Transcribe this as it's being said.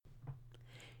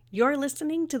You're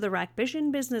listening to the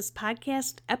Rockvision Business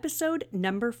Podcast, episode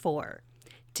number 4.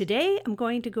 Today, I'm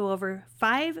going to go over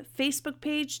 5 Facebook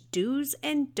page do's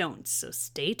and don'ts, so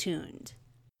stay tuned.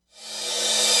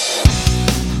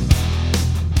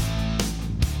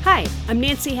 Hi, I'm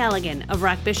Nancy Halligan of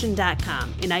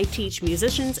Rockvision.com, and I teach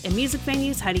musicians and music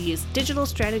venues how to use digital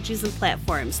strategies and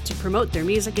platforms to promote their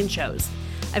music and shows.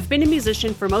 I've been a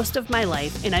musician for most of my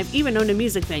life, and I've even owned a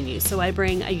music venue, so I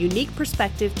bring a unique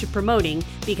perspective to promoting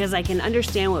because I can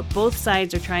understand what both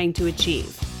sides are trying to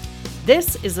achieve.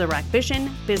 This is the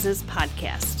Rockvision Business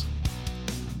Podcast.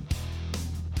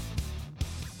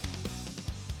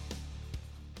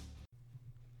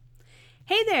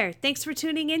 Hey there, thanks for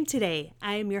tuning in today.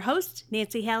 I am your host,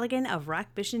 Nancy Halligan of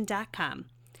Rockvision.com.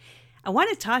 I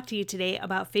want to talk to you today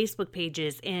about Facebook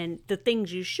pages and the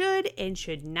things you should and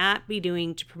should not be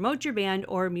doing to promote your band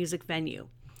or music venue.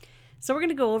 So we're going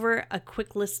to go over a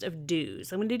quick list of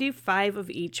do's. I'm going to do 5 of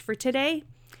each for today.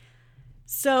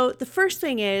 So the first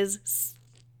thing is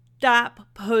stop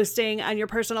posting on your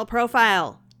personal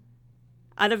profile.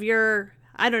 Out of your,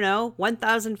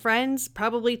 1,000 friends,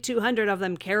 probably 200 of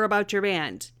them care about your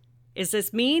band. Is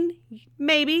this mean?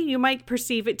 Maybe. You might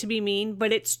perceive it to be mean,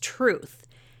 but it's truth.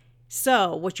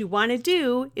 So what you want to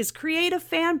do is create a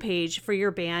fan page for your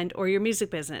band or your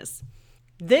music business.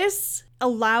 This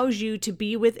allows you to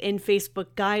be within Facebook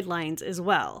guidelines as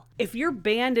well. If your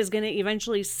band is going to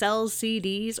eventually sell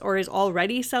CDs or is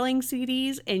already selling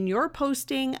CDs and you're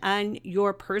posting on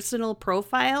your personal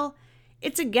profile,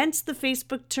 it's against the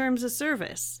Facebook terms of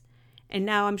service. And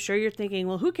now I'm sure you're thinking,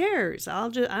 well, who cares?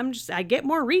 I get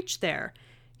more reach there.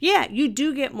 Yeah, you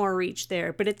do get more reach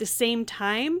there, but at the same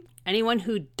time, anyone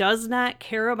who does not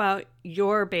care about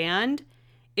your band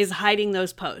is hiding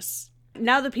those posts.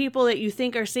 Now the people that you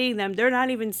think are seeing them, they're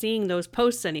not even seeing those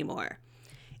posts anymore.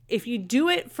 If you do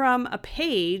it from a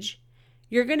page,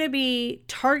 you're going to be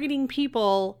targeting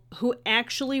people who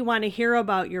actually want to hear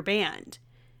about your band.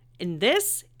 And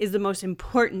this is the most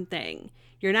important thing.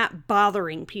 You're not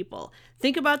bothering people.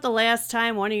 Think about the last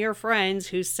time one of your friends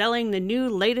who's selling the new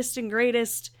latest and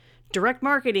greatest direct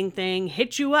marketing thing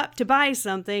hit you up to buy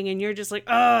something and you're just like,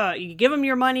 you give them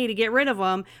your money to get rid of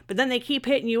them, but then they keep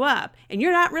hitting you up and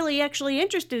you're not really actually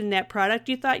interested in that product.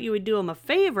 You thought you would do them a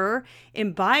favor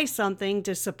and buy something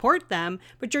to support them,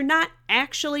 but you're not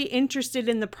actually interested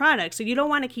in the product, so you don't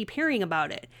want to keep hearing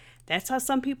about it. That's how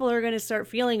some people are going to start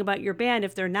feeling about your band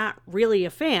if they're not really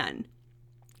a fan.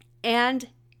 And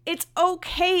it's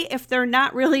okay if they're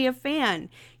not really a fan.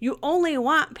 You only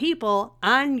want people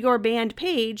on your band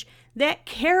page that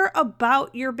care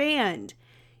about your band.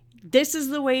 This is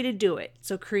the way to do it.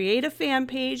 So create a fan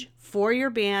page for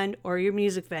your band or your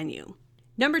music venue.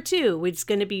 Number 2, it's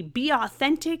going to be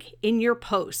authentic in your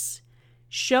posts.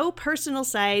 Show personal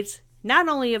sides, not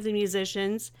only of the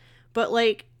musicians, but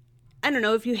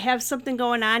if you have something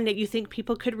going on that you think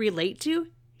people could relate to,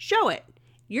 show it.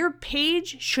 Your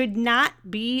page should not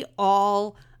be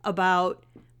all about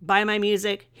buy my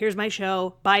music, here's my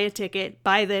show, buy a ticket,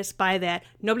 buy this, buy that.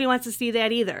 Nobody wants to see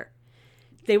that either.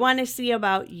 They want to see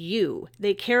about you.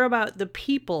 They care about the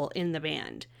people in the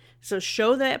band. So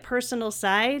show that personal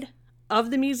side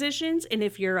of the musicians. And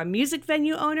if you're a music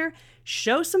venue owner,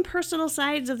 show some personal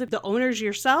sides of the owners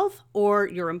yourself or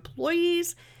your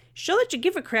employees. Show that you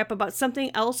give a crap about something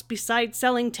else besides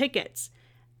selling tickets.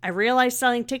 I realize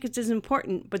selling tickets is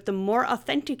important, but the more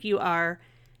authentic you are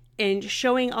and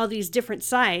showing all these different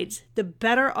sides, the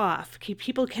better off.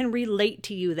 People can relate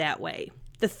to you that way.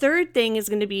 The third thing is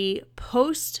going to be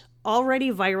post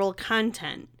already viral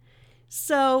content.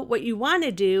 So what you want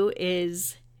to do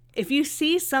is if you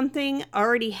see something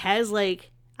already has 1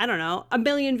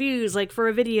 million views, for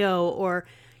a video, or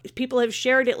if people have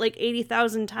shared it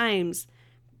 80,000 times,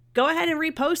 go ahead and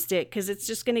repost it because it's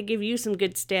just going to give you some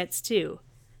good stats too.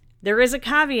 There is a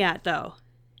caveat though.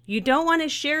 You don't want to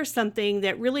share something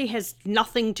that really has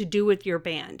nothing to do with your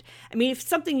band. I mean, if it's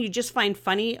something you just find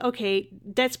funny, okay,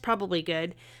 that's probably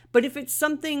good. But if it's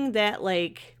something that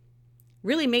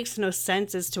really makes no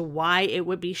sense as to why it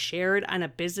would be shared on a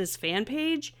business fan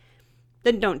page,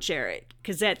 then don't share it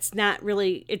because it's not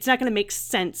going to make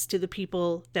sense to the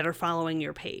people that are following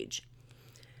your page.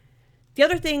 The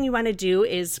other thing you want to do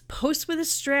is post with a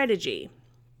strategy.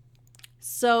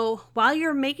 So while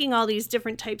you're making all these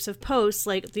different types of posts,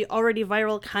 like the already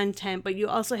viral content, but you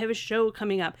also have a show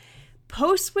coming up,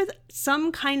 post with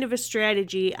some kind of a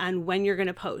strategy on when you're going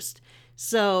to post.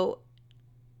 So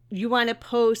you want to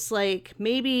post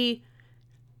maybe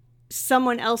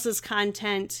someone else's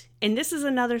content. And this is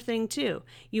another thing too.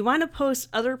 You want to post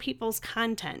other people's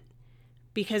content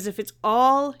because if it's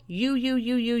all you,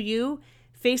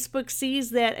 Facebook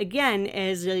sees that again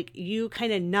as like you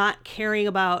kind of not caring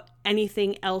about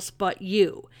anything else but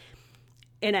you.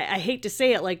 And I hate to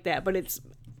say it like that, but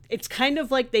it's kind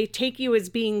of like they take you as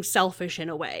being selfish in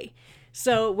a way.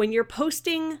 So when you're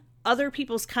posting other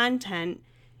people's content,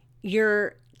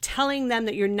 you're telling them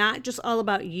that you're not just all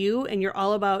about you and you're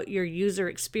all about your user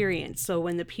experience. So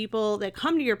when the people that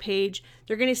come to your page,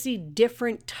 they're going to see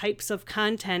different types of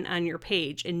content on your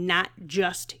page and not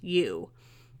just you.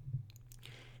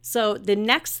 So the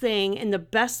next thing and the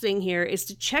best thing here is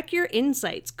to check your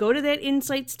insights. Go to that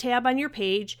insights tab on your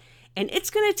page, and it's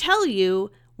going to tell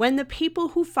you when the people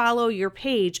who follow your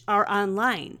page are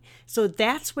online. So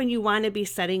that's when you want to be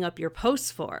setting up your posts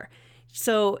for.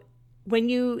 So when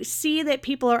you see that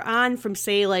people are on from,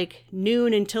 say, like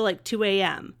noon until like 2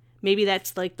 a.m., maybe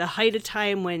that's like the height of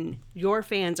time when your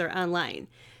fans are online.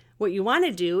 What you want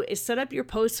to do is set up your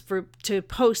posts to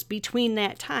post between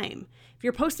that time. If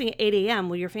you're posting at 8 a.m.,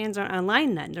 well, your fans aren't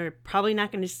online then. They're probably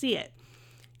not going to see it.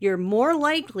 You're more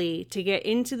likely to get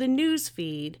into the news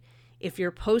feed if you're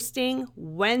posting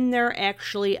when they're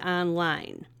actually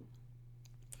online.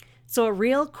 So a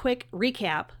real quick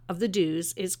recap of the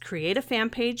do's is create a fan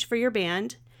page for your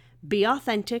band, be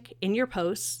authentic in your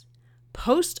posts,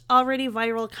 post already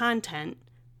viral content,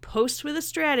 post with a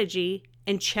strategy,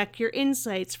 and check your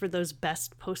insights for those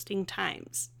best posting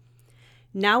times.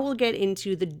 Now we'll get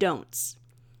into the don'ts.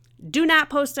 Do not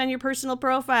post on your personal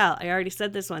profile. I already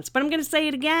said this once, but I'm going to say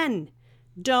it again.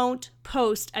 Don't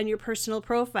post on your personal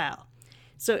profile.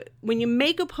 So when you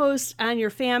make a post on your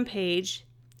fan page,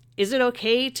 is it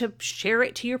okay to share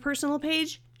it to your personal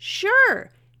page? Sure.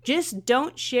 Just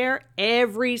don't share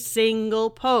every single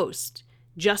post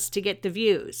just to get the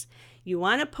views. You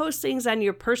want to post things on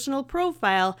your personal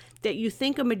profile that you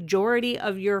think a majority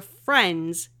of your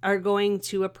friends are going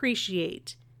to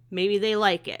appreciate. Maybe they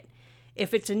like it.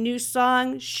 If it's a new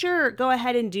song, sure, go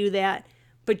ahead and do that.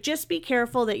 But just be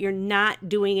careful that you're not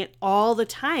doing it all the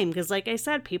time. Because like I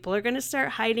said, people are going to start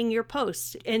hiding your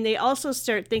posts. And they also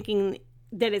start thinking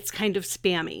that it's kind of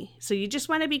spammy. So you just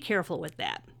want to be careful with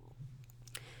that.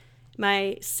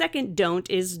 My second don't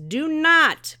is do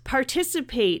not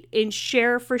participate in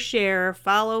share for share,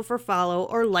 follow for follow,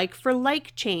 or like for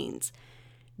like chains.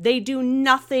 They do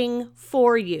nothing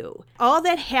for you. All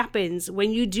that happens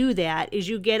when you do that is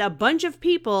you get a bunch of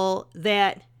people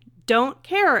that don't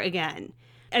care again.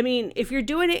 I mean, if you're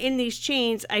doing it in these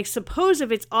chains, I suppose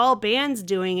if it's all bands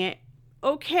doing it,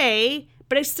 okay,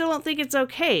 but I still don't think it's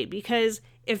okay because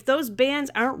if those bands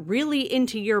aren't really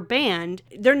into your band,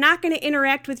 they're not going to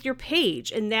interact with your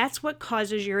page. And that's what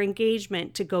causes your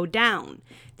engagement to go down.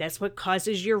 That's what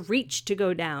causes your reach to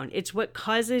go down. It's what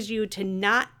causes you to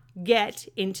not get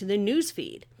into the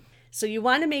newsfeed. So you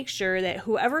want to make sure that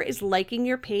whoever is liking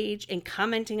your page and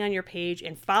commenting on your page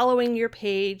and following your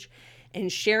page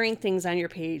and sharing things on your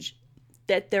page,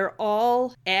 that they're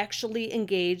all actually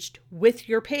engaged with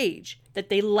your page, that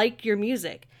they like your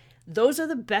music. Those are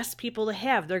the best people to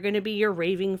have. They're going to be your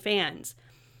raving fans.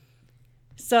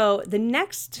 So the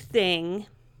next thing,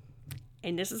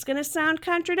 and this is going to sound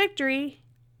contradictory,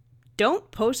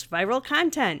 don't post viral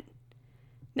content.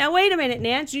 Now, wait a minute,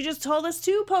 Nance. You just told us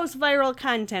to post viral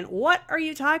content. What are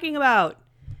you talking about?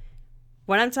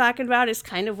 What I'm talking about is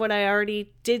kind of what I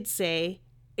already did say,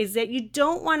 is that you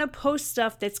don't want to post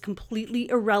stuff that's completely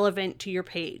irrelevant to your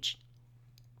page.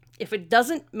 If it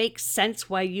doesn't make sense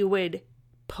why you would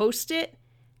post it,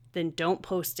 then don't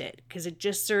post it, because it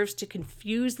just serves to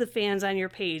confuse the fans on your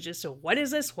page as to what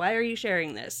is this? Why are you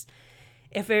sharing this?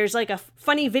 If there's like a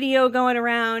funny video going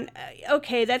around,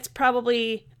 okay, that's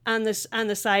probably on the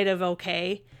side of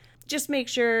okay. Just make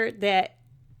sure that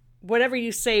whatever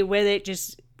you say with it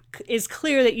just is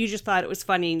clear that you just thought it was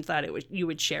funny and thought you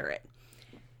would share it.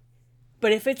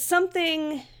 But if it's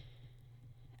something,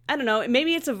 I don't know,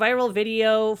 maybe it's a viral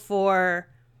video for,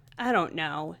 I don't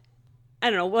know,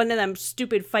 one of them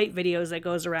stupid fight videos that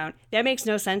goes around. That makes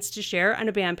no sense to share on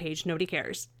a band page. Nobody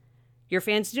cares. Your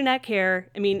fans do not care.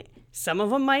 I mean, some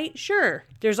of them might, sure.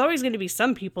 There's always going to be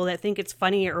some people that think it's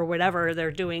funny or whatever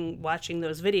they're doing watching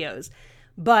those videos.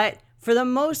 But for the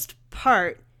most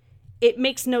part, it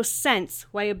makes no sense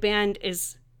why a band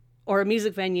is, or a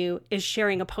music venue is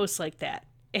sharing a post like that.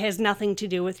 It has nothing to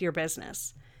do with your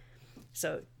business.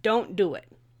 So don't do it.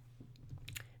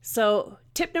 So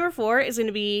tip number 4 is going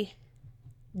to be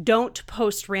don't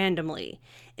post randomly.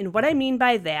 And what I mean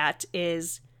by that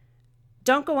is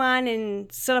don't go on and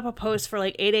set up a post for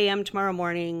like 8 a.m. tomorrow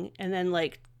morning and then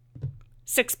like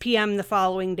 6 p.m. the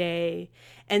following day.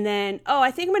 And then,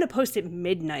 I think I'm going to post at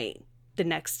midnight the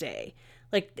next day.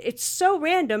 Like, it's so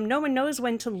random. No one knows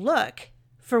when to look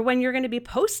for when you're going to be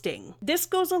posting. This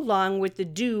goes along with the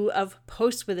do of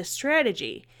post with a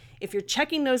strategy. If you're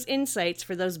checking those insights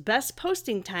for those best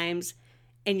posting times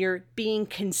and you're being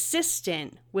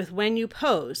consistent with when you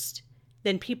post,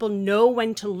 then people know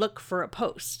when to look for a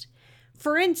post.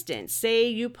 For instance, say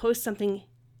you post something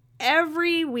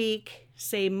every week,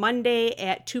 say Monday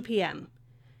at 2 p.m.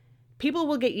 People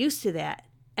will get used to that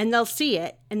and they'll see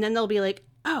it and then they'll be like,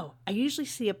 oh, I usually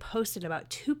see a post at about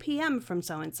 2 p.m. from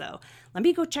so-and-so. Let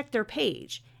me go check their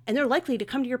page. And they're likely to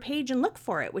come to your page and look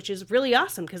for it, which is really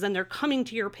awesome because then they're coming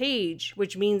to your page,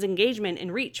 which means engagement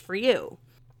and reach for you.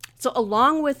 So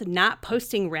along with not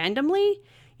posting randomly,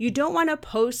 you don't want to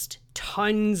post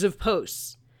tons of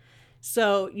posts.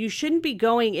 So you shouldn't be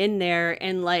going in there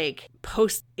and like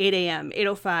post 8 a.m.,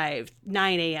 8:05,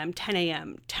 9 a.m., 10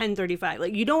 a.m., 10:35.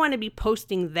 Like you don't want to be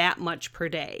posting that much per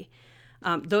day.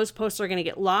 Those posts are going to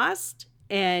get lost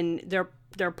and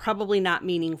they're probably not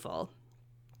meaningful.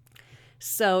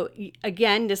 So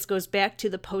again, this goes back to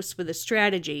the post with a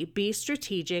strategy. Be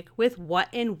strategic with what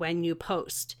and when you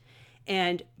post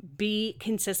and be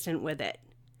consistent with it.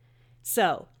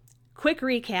 So quick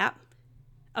recap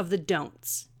of the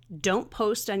don'ts. Don't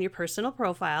post on your personal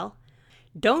profile.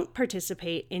 Don't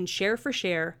participate in share for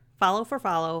share, follow for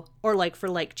follow, or like for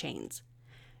like chains.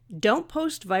 Don't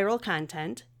post viral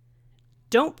content.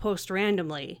 Don't post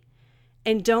randomly.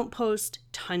 And don't post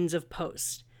tons of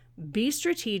posts. Be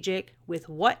strategic with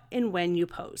what and when you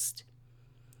post.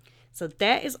 So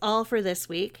that is all for this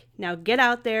week. Now get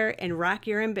out there and rock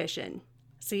your ambition.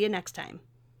 See you next time.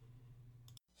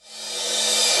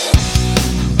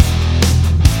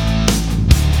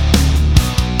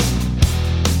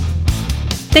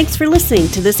 Thanks for listening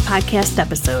to this podcast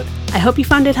episode. I hope you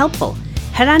found it helpful.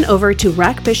 Head on over to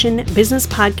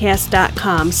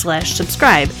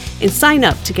rockvisionbusinesspodcast.com/subscribe and sign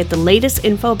up to get the latest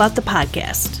info about the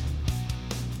podcast.